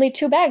have only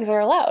 2 bags are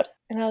allowed.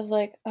 And I was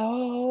like,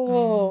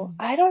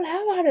 I don't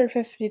have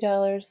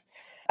 $150.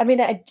 I mean,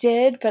 I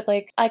did, but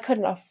like, I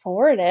couldn't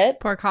afford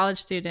it. Poor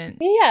college student.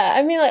 Yeah,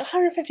 I mean, like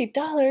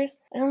 $150.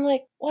 And I'm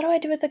like, what do I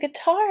do with the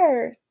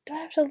guitar? Do I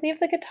have to leave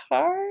the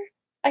guitar?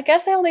 I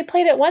guess I only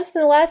played it once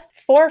in the last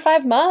 4 or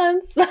 5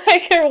 months,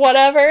 like, or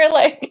whatever.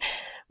 Like,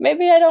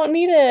 maybe I don't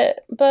need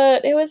it,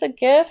 but it was a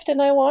gift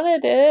and I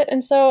wanted it.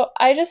 And so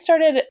I just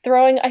started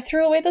I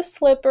threw away the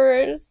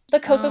slippers, the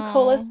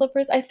Coca-Cola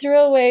slippers. I threw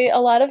away a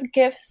lot of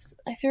gifts.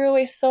 I threw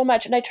away so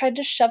much. And I tried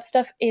to shove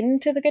stuff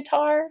into the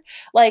guitar,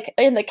 like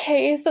in the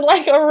case and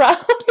like around.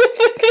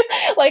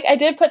 Like, I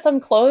did put some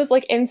clothes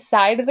like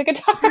inside of the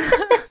guitar.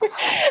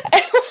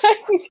 And,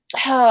 like,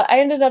 I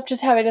ended up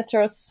just having to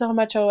throw so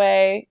much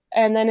away.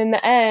 And then in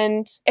the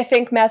end, I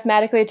think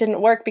mathematically it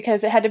didn't work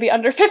because it had to be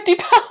under 50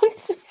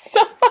 pounds.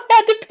 So I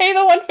had to pay the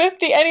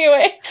 $150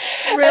 anyway.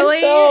 Really?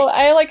 And so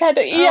I like had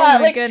to, oh my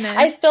like goodness.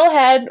 I still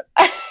had,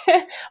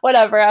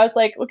 whatever. I was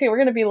like, okay, we're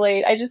going to be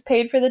late. I just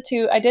paid for the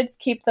 2. I did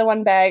keep the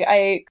 1 bag.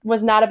 I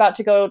was not about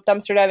to go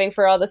dumpster diving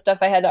for all the stuff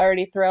I had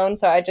already thrown.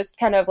 So I just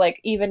kind of like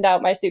evened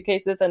out my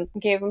suitcases and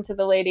gave them to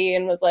the lady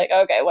and was like,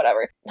 okay,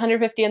 whatever.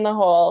 $150 in the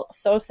hole.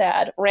 So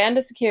sad. Ran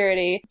to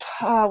security.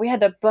 We had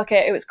to book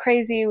it. It was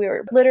crazy. We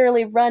were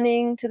literally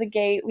running to the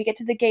gate. We get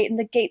to the gate, and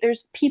the gate,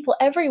 there's people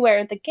everywhere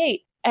at the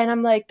gate. And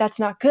I'm like, that's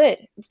not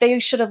good. They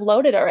should have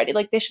loaded already.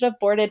 Like, they should have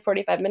boarded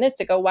 45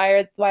 minutes ago.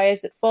 Why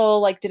is it full?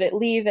 Like, did it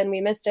leave and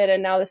we missed it?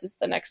 And now this is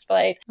the next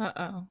flight.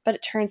 Uh-oh. But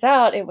it turns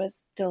out it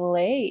was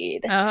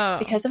delayed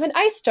because of an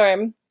ice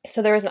storm.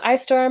 So there was an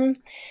ice storm,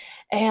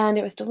 and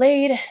it was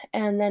delayed,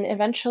 and then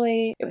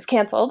eventually it was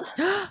canceled.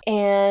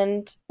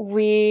 And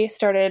we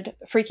started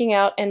freaking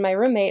out, and my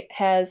roommate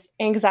has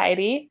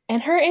anxiety,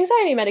 and her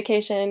anxiety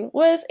medication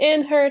was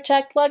in her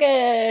checked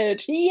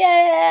luggage.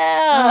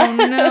 Yeah!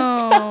 Oh,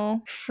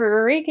 no. So,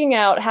 freaking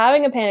out,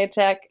 having a panic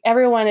attack.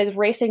 Everyone is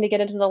racing to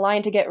get into the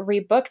line to get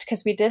rebooked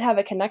because we did have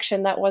a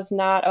connection that was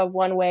not a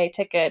one-way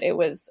ticket. It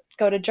was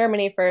go to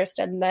Germany first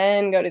and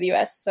then go to the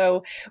US.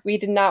 So we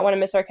did not want to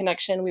miss our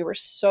connection. We were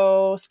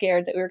so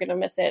scared that we were going to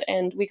miss it.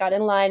 And we got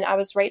in line. I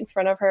was right in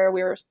front of her.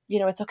 We were,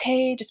 it's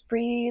okay. Just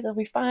breathe. It'll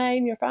be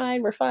fine. You're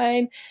fine. We're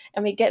fine.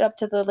 And we get up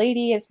to the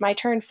lady. It's my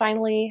turn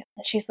finally.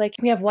 And she's like,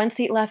 we have 1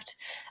 seat left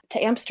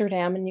to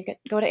Amsterdam, and you can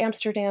go to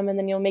Amsterdam and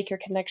then you'll make your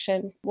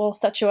connection. We'll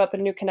set you up a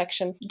new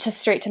connection just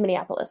straight to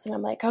Minneapolis. And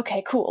I'm like,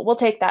 okay, cool. We'll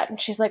take that.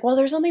 And she's like, well,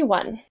 there's only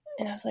 1.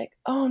 And I was like,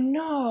 oh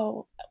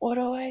no, what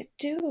do I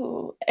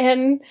do?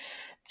 And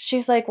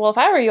she's like, well, if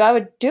I were you, I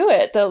would do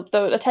it, the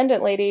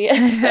attendant lady.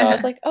 And so I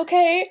was like,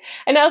 okay.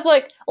 And I was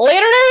like,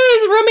 later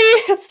days,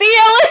 Rumi, see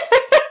you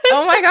later.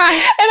 Oh my gosh.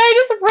 And I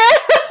just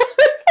ran.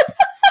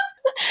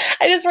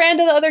 I just ran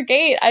to the other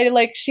gate.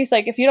 She's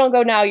like, if you don't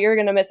go now, you're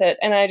going to miss it.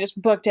 And I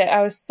just booked it.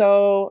 I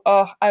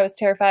was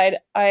terrified.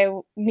 I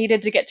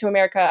needed to get to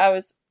America. I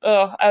was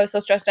so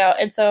stressed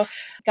out. And so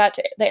got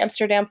to the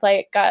Amsterdam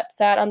flight, got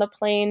sat on the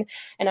plane,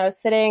 and I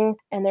was sitting,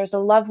 and there was a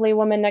lovely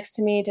woman next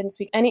to me, didn't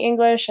speak any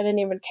English, I didn't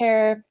even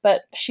care,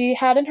 but she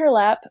had in her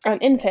lap an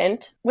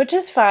infant, which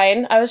is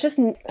fine. I just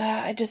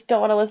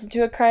don't want to listen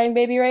to a crying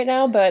baby right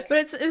now, but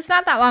it's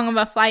not that long of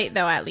a flight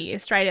though, at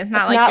least, right? It's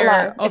not like not your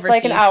long. overseas It's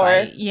like an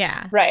hour. flight.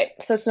 Yeah. Right.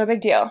 So it's no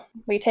big deal.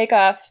 We take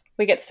off.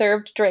 We get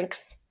served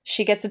drinks.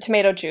 She gets a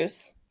tomato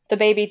juice. The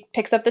baby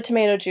picks up the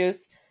tomato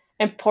juice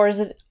and pours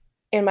it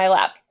in my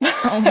lap.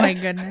 Oh my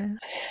goodness.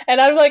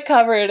 And I'm like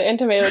covered in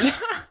tomato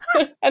juice.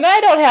 And I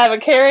don't have a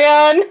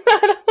carry-on.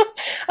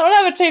 I don't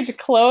have a change of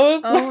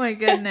clothes. Oh my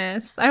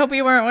goodness. I hope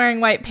you weren't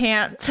wearing white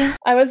pants.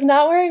 I was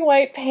not wearing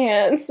white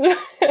pants.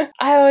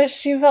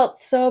 She felt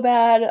so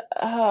bad.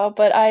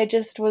 But I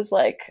just was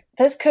like,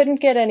 this couldn't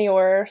get any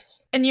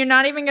worse. And you're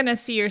not even going to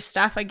see your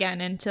stuff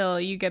again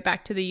until you get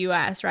back to the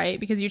US, right?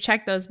 Because you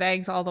check those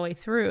bags all the way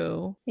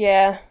through.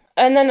 Yeah.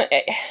 And then,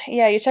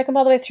 you check them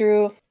all the way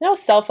through.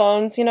 Cell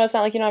phones. It's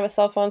not like you don't have a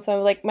cell phone.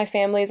 So, like, my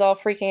family's all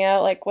freaking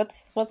out. Like,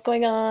 what's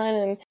going on?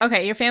 And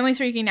okay, your family's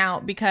freaking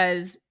out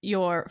because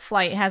your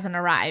flight hasn't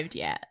arrived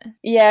yet.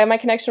 Yeah, my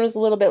connection was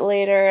a little bit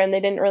later, and they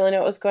didn't really know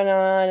what was going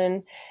on.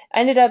 And I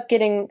ended up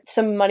getting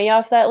some money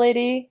off that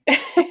lady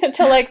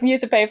to, like,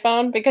 use a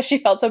payphone because she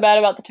felt so bad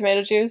about the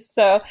tomato juice.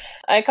 So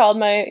I called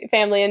my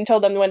family and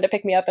told them when to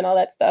pick me up and all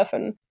that stuff.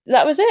 And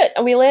that was it.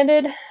 We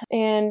landed,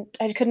 and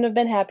I couldn't have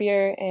been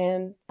happier.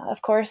 And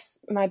of course,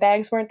 my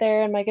bags weren't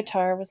there, and my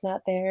guitar was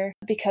not there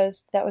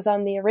because that was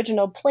on the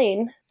original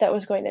plane that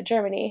was going to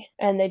Germany,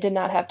 and they did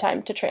not have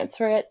time to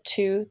transfer it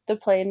to the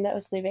plane that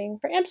was leaving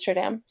for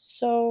Amsterdam.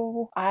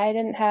 So I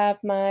didn't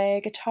have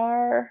my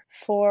guitar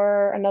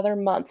for another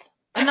month.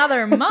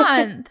 Another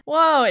month?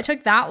 Whoa, it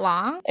took that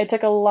long? It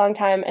took a long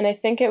time, and I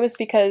think it was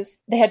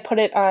because they had put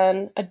it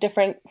on a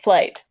different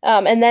flight.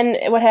 And then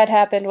what had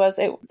happened was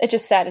it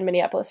just sat in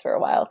Minneapolis for a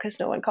while because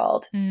no one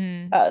called.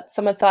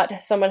 Someone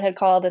thought someone had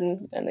called,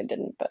 and they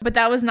didn't. But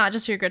that was not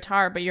just your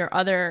guitar, but your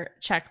other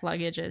checked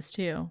luggages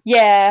too.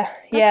 Yeah,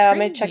 That's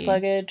my checked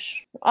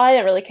luggage. I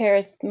didn't really care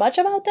as much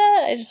about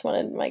that. I just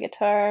wanted my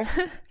guitar.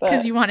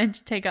 Because you wanted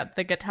to take up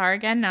the guitar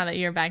again now that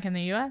you're back in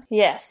the U.S.?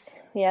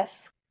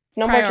 Yes.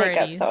 No more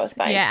Jacob, so it was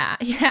fine. Yeah.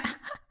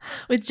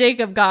 With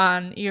Jacob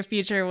gone, your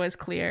future was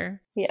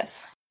clear.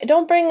 Yes.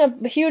 Don't bring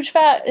a huge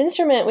fat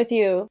instrument with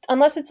you,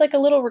 unless it's like a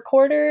little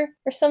recorder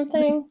or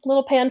something, a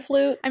little pan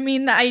flute. I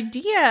mean, the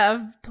idea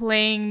of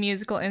playing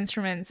musical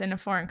instruments in a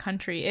foreign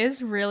country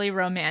is really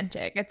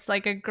romantic. It's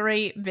like a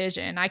great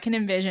vision. I can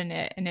envision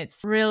it, and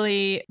it's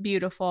really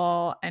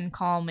beautiful and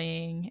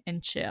calming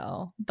and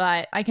chill.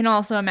 But I can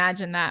also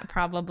imagine that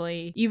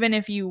probably, even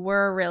if you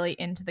were really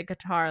into the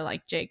guitar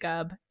like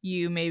Jacob,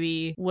 you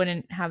maybe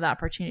wouldn't have the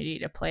opportunity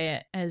to play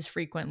it as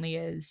frequently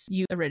as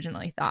you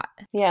originally thought.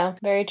 Yeah,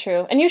 very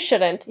true. And you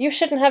shouldn't. You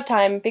shouldn't have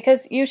time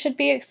because you should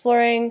be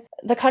exploring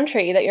the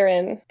country that you're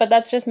in. But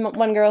that's just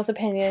one girl's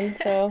opinion,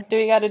 so do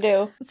what you gotta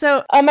do.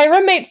 So my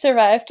roommate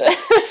survived.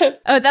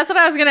 Oh, that's what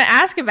I was gonna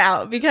ask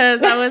about,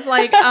 because I was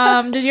like,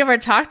 did you ever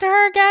talk to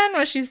her again?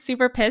 Was she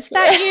super pissed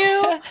at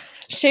you?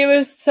 She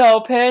was so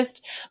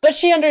pissed, but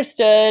she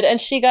understood, and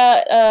she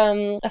got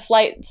a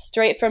flight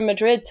straight from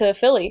Madrid to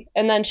Philly,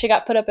 and then she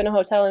got put up in a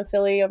hotel in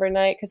Philly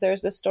overnight because there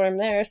was a storm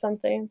there or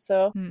something,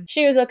 so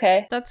she was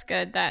okay. That's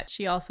good that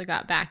she also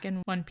got back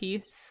in one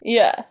piece.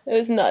 Yeah, it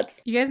was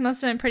nuts. You guys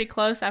must have been pretty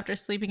close after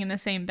sleeping in the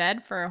same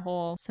bed for a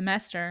whole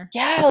semester.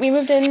 Yeah, we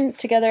moved in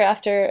together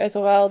after as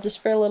well,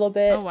 just for a little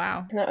bit. Oh,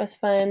 wow. And that was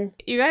fun.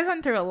 You guys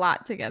went through a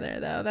lot together,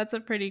 though. That's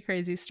a pretty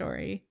crazy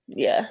story.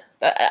 Yeah.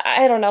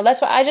 I don't know.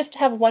 That's why I just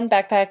have one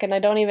backpack and I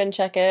don't even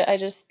check it.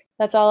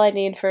 That's all I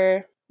need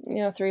for,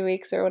 3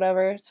 weeks or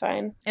whatever. It's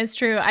fine. It's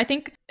true. I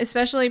think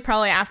especially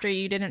probably after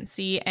you didn't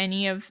see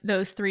any of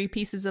those 3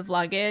 pieces of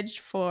luggage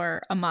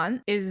for a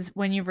month is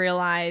when you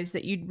realize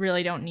that you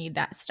really don't need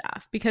that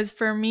stuff. Because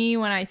for me,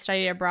 when I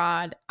studied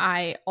abroad,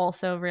 I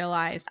also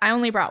realized I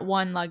only brought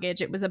one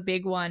luggage. It was a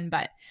big one,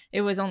 but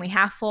it was only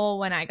half full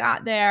when I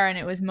got there, and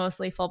it was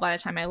mostly full by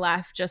the time I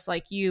left, just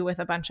like you, with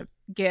a bunch of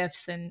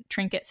gifts and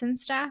trinkets and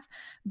stuff.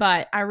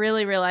 But I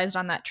really realized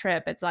on that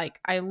trip, it's like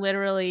I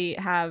literally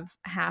have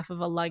half of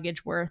a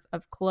luggage worth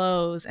of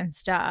clothes and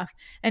stuff.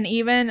 And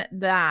even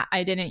that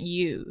I didn't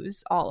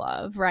use all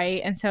of,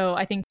 right? And so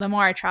I think the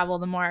more I travel,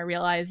 the more I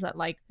realize that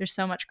like there's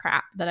so much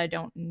crap that I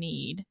don't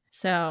need.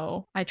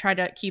 So I try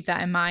to keep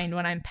that in mind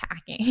when I'm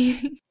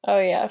packing. Oh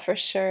yeah, for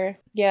sure.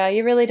 Yeah,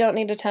 you really don't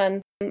need a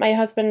ton. My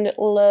husband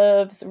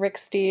loves Rick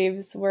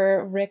Steves.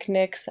 We're Rick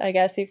Nicks, I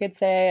guess you could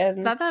say. And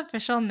is that the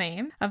official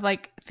name of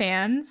like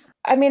fans?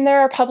 I mean, there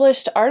are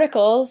published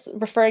articles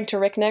referring to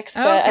Rick Nicks,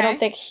 but okay. I don't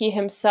think he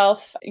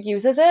himself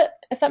uses it,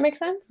 if that makes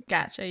sense.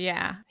 Gotcha,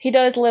 yeah. He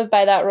does live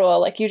by that rule.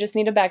 Like, you just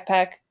need a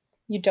backpack.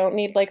 You don't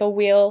need like a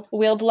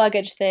wheeled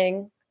luggage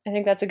thing. I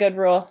think that's a good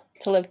rule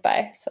to live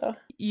by. So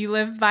you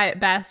live by it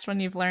best when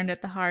you've learned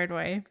it the hard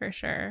way, for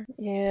sure.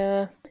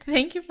 Yeah.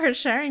 Thank you for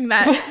sharing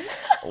that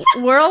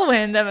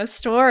whirlwind of a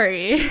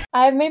story.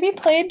 I've maybe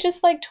played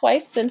just like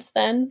twice since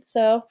then,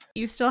 so.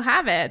 You still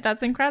have it.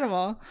 That's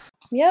incredible.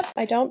 Yep,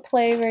 I don't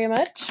play very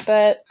much,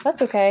 but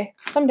that's okay.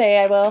 Someday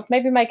I will.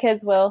 Maybe my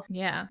kids will.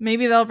 Yeah,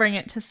 maybe they'll bring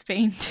it to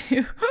Spain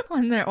too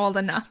when they're old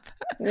enough.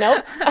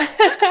 Nope.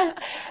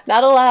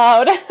 Not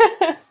allowed.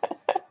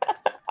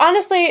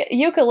 Honestly,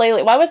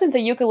 ukulele. Why wasn't the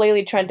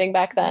ukulele trending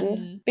back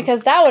then?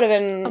 Because that would have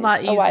been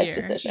a wise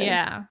decision.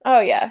 Yeah. Oh,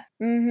 yeah.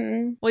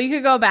 Mm-hmm. Well, you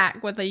could go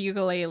back with a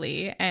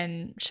ukulele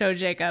and show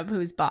Jacob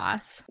who's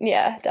boss.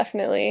 Yeah,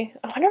 definitely.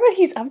 I wonder what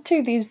he's up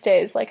to these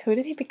days. Like, who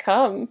did he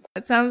become?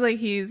 It sounds like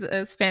he's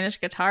a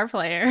Spanish guitar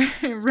player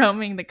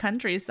roaming the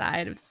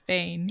countryside of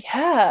Spain.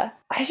 Yeah.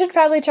 I should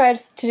probably try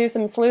to do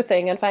some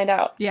sleuthing and find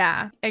out.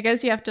 Yeah. I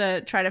guess you have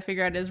to try to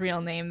figure out his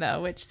real name,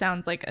 though, which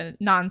sounds like a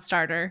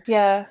non-starter.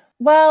 Yeah.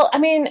 Well, I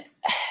mean,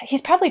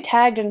 he's probably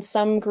tagged in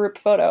some group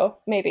photo,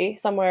 maybe,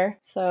 somewhere.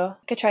 So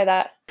I could try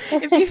that.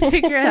 If you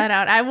figure that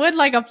out, I would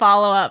like a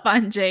follow-up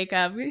on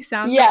Jacob. He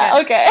sounds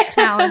like a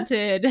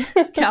talented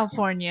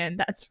Californian,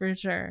 that's for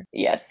sure.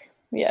 Yes,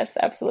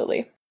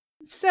 absolutely.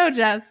 So,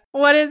 Jess,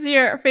 what is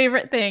your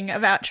favorite thing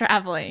about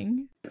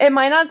traveling? It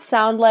might not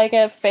sound like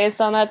it based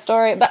on that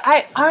story, but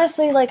I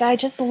honestly, I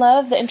just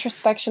love the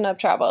introspection of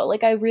travel.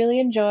 Like, I really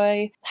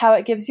enjoy how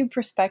it gives you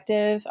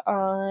perspective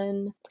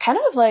on kind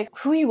of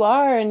who you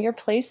are and your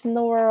place in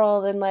the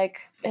world, and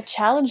it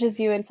challenges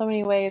you in so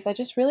many ways. I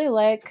just really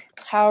like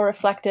how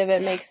reflective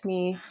it makes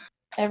me.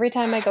 Every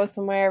time I go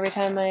somewhere, every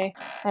time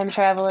I'm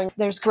traveling,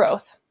 there's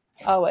growth.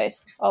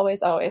 Always.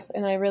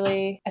 And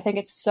I think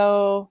it's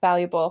so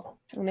valuable.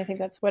 And I think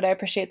that's what I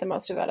appreciate the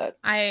most about it.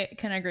 I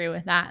can agree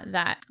with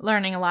that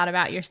learning a lot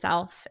about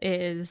yourself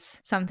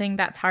is something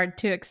that's hard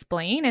to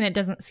explain, and it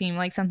doesn't seem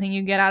like something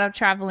you get out of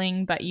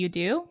traveling, but you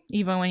do,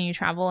 even when you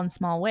travel in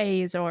small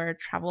ways or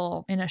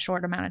travel in a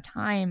short amount of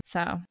time.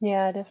 So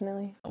yeah,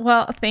 definitely.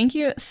 Well, thank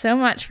you so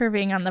much for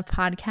being on the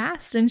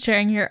podcast and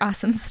sharing your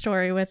awesome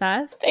story with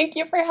us. Thank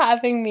you for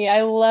having me.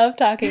 I love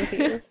talking to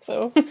you.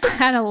 So I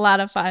had a lot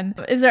of fun.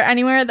 Is there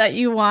anywhere that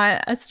you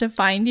want us to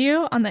find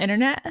you on the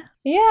internet?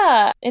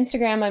 Yeah,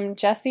 Instagram, I'm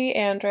Jessie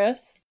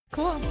Andrus.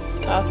 Cool.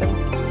 Awesome.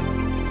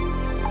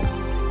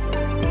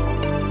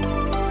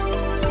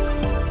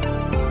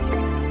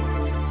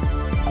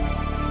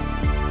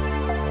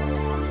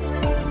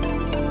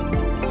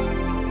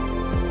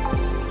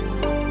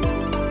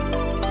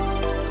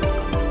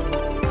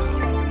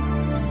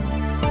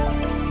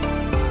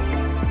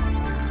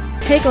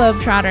 Hey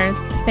Globetrotters,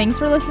 thanks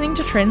for listening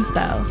to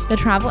Trinspo, the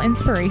Travel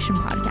Inspiration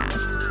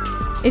Podcast.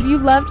 If you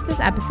loved this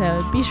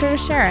episode, be sure to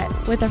share it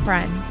with a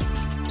friend.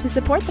 To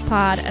support the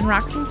pod and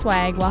rock some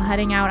swag while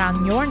heading out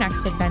on your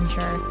next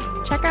adventure,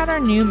 check out our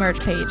new merch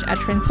page at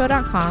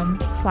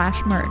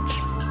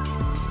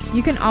trinspo.com/merch.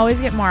 You can always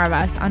get more of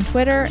us on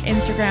Twitter,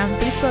 Instagram,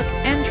 Facebook,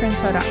 and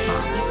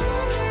trinspo.com.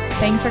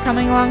 Thanks for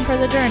coming along for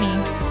the journey.